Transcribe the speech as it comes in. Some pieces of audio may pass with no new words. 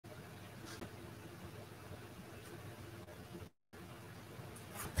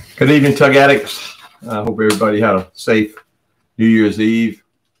Good evening, Tug Addicts. I hope everybody had a safe New Year's Eve.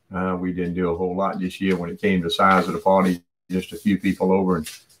 We didn't do a whole lot this year when it came to the size of the party. Just a few people over and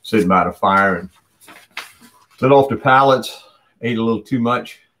sitting by the fire and lit off the pallets, ate a little too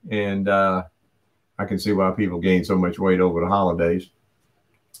much, and I can see why people gain so much weight over the holidays.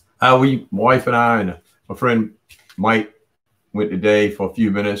 My wife and I and my friend Mike went today for a few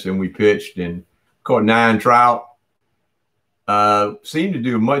minutes and we pitched and caught 9 trout. Seemed to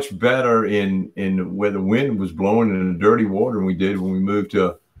do much better in where the wind was blowing in the dirty water than we did when we moved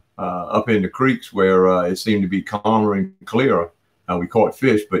to up in the creeks where it seemed to be calmer and clearer. We caught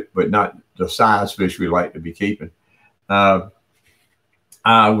fish, but not the size fish we like to be keeping. I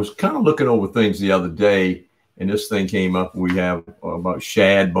was kind of looking over things the other day, and this thing came up. We have about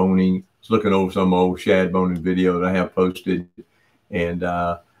shad boning. I was looking over some old shad boning video that I have posted, and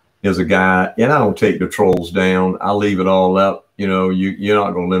there's a guy, and I don't take the trolls down. I leave it all up. You know, you're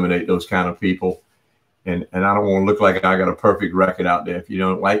not going to eliminate those kind of people. And I don't want to look like I got a perfect record out there. If you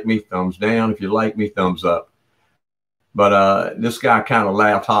don't like me, thumbs down. If you like me, thumbs up. But this guy kind of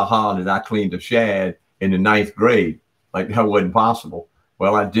laughed, ha ha, that I cleaned a shad in the 9th grade. Like that wasn't possible.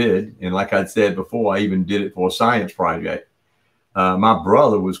 Well, I did. And like I said before, I even did it for a science project. My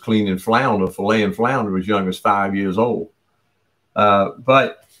brother was cleaning flounder, filleting flounder as young as 5 years old.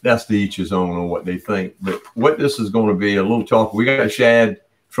 But that's to each his own on what they think. But what this is going to be, a little talk. We got shad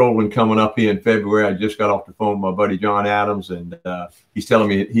trolling coming up here in February. I just got off the phone with my buddy John Adams, and he's telling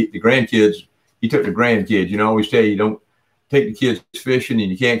me he took the grandkids. You know, I always tell you, don't take the kids fishing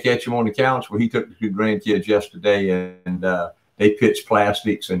and you can't catch them on the couch. Well, he took the 2 grandkids yesterday, and they pitched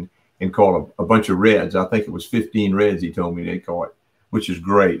plastics and caught a bunch of reds. I think it was 15 reds he told me they caught, which is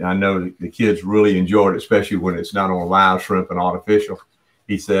great. I know the kids really enjoyed it, especially when it's not on live shrimp and artificial.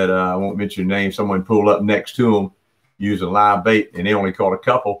 He said, I won't mention your name, someone pulled up next to him using live bait, and they only caught a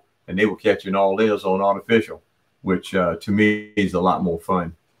couple, and they were catching all theirs on artificial, which to me is a lot more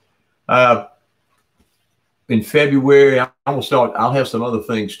fun. In February, I'll have some other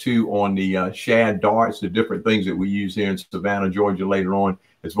things too on the shad darts, the different things that we use here in Savannah, Georgia later on.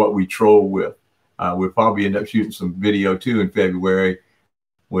 It's what we troll with. We'll probably end up shooting some video too in February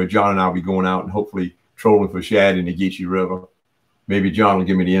where John and I will be going out and hopefully trolling for shad in the Geechee River. Maybe John will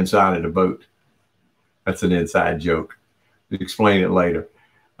give me the inside of the boat. That's an inside joke. We'll explain it later.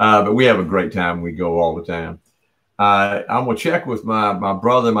 But we have a great time. We go all the time. I'm going to check with my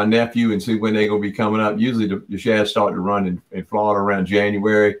brother and my nephew and see when they're going to be coming up. Usually the shad start to run in Florida around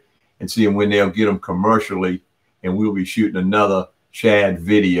January, and see when they'll get them commercially. And we'll be shooting another shad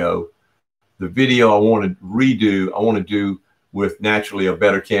video. The video I want to redo, I want to do with naturally a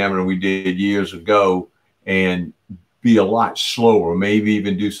better camera than we did years ago and be a lot slower, maybe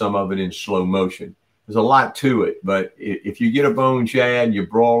even do some of it in slow motion. There's a lot to it, but if you get a bone shad, you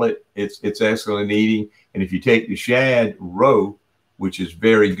broil it, it's excellent eating. And if you take the shad roe, which is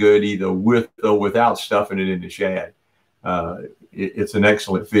very good either with or without stuffing it in the shad, it's an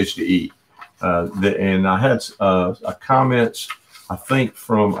excellent fish to eat. And I had comments, I think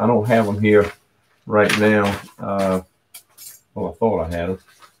from, I don't have them here right now. Well, I thought I had them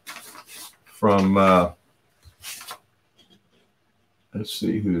from, let's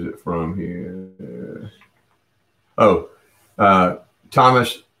see, who's it from here? Oh,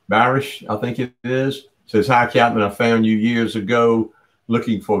 Thomas Barish, I think it is. Says, hi, Captain. I found you years ago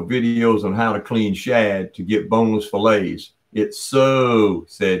looking for videos on how to clean shad to get boneless fillets. It's so,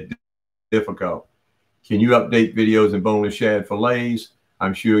 said, difficult. Can you update videos in boneless shad fillets?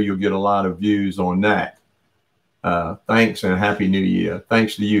 I'm sure you'll get a lot of views on that. Thanks and Happy New Year.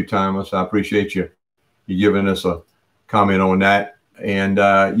 Thanks to you, Thomas. I appreciate you giving us a comment on that. And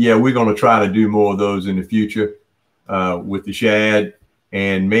yeah, we're going to try to do more of those in the future with the shad.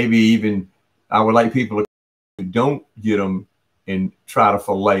 And maybe even I would like people to don't get them and try to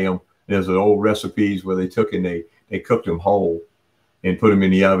fillet them. There's an old recipes where they took and they cooked them whole and put them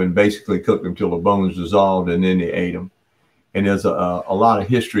in the oven, basically cooked them till the bones dissolved, and then they ate them. And there's a lot of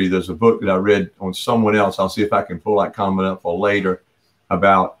history. There's a book that I read on someone else. I'll see if I can pull that comment up for later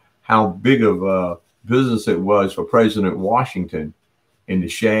about how big of a business it was for President Washington. And the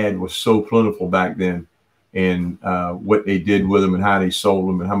shad was so plentiful back then, and what they did with them and how they sold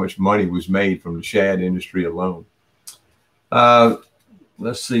them and how much money was made from the shad industry alone.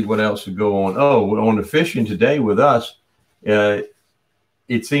 Let's see what else would go on. Oh, on the fishing today with us,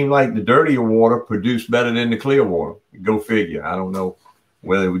 it seemed like the dirtier water produced better than the clear water. Go figure. I don't know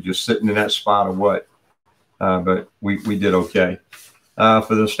whether it was just sitting in that spot or what, but we did okay. For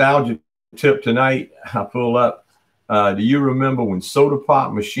the nostalgia tip tonight, I pull up. Do you remember when soda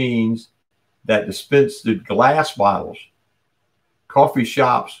pop machines that dispensed the glass bottles, coffee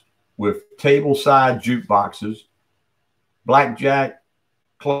shops with table-side jukeboxes, blackjack,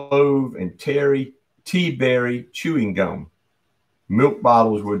 clove, and tea berry chewing gum. Milk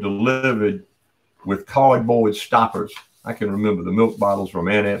bottles were delivered with cardboard stoppers. I can remember the milk bottles from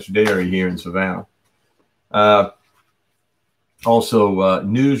Annette's Dairy here in Savannah. Also,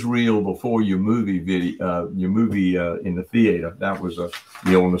 newsreel before your movie video, in the theater. That was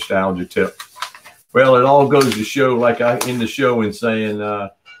the old nostalgia tip. Well, it all goes to show, like I end the show in saying,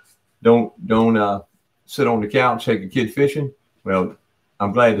 don't sit on the couch, take a kid fishing. Well,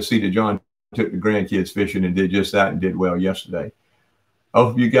 I'm glad to see that John took the grandkids fishing and did just that and did well yesterday. I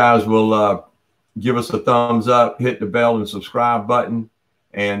hope you guys will give us a thumbs up, hit the bell and subscribe button,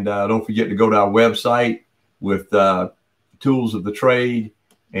 and don't forget to go to our website with tools of the trade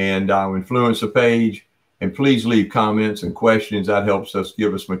and our influencer page. And please leave comments and questions. That helps us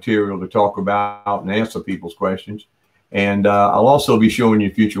give us material to talk about and answer people's questions. And I'll also be showing you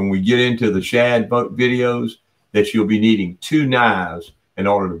in the future when we get into the shad videos that you'll be needing 2 knives in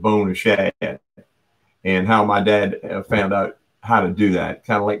order to bone a shad, and how my dad found out how to do that.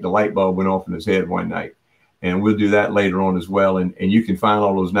 Kind of like the light bulb went off in his head one night. And we'll do that later on as well. And you can find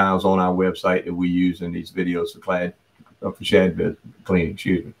all those knives on our website that we use in these videos for shad cleaning,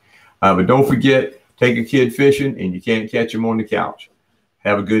 excuse me. But don't forget, take a kid fishing and you can't catch them on the couch.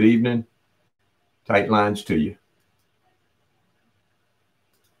 Have a good evening. Tight lines to you.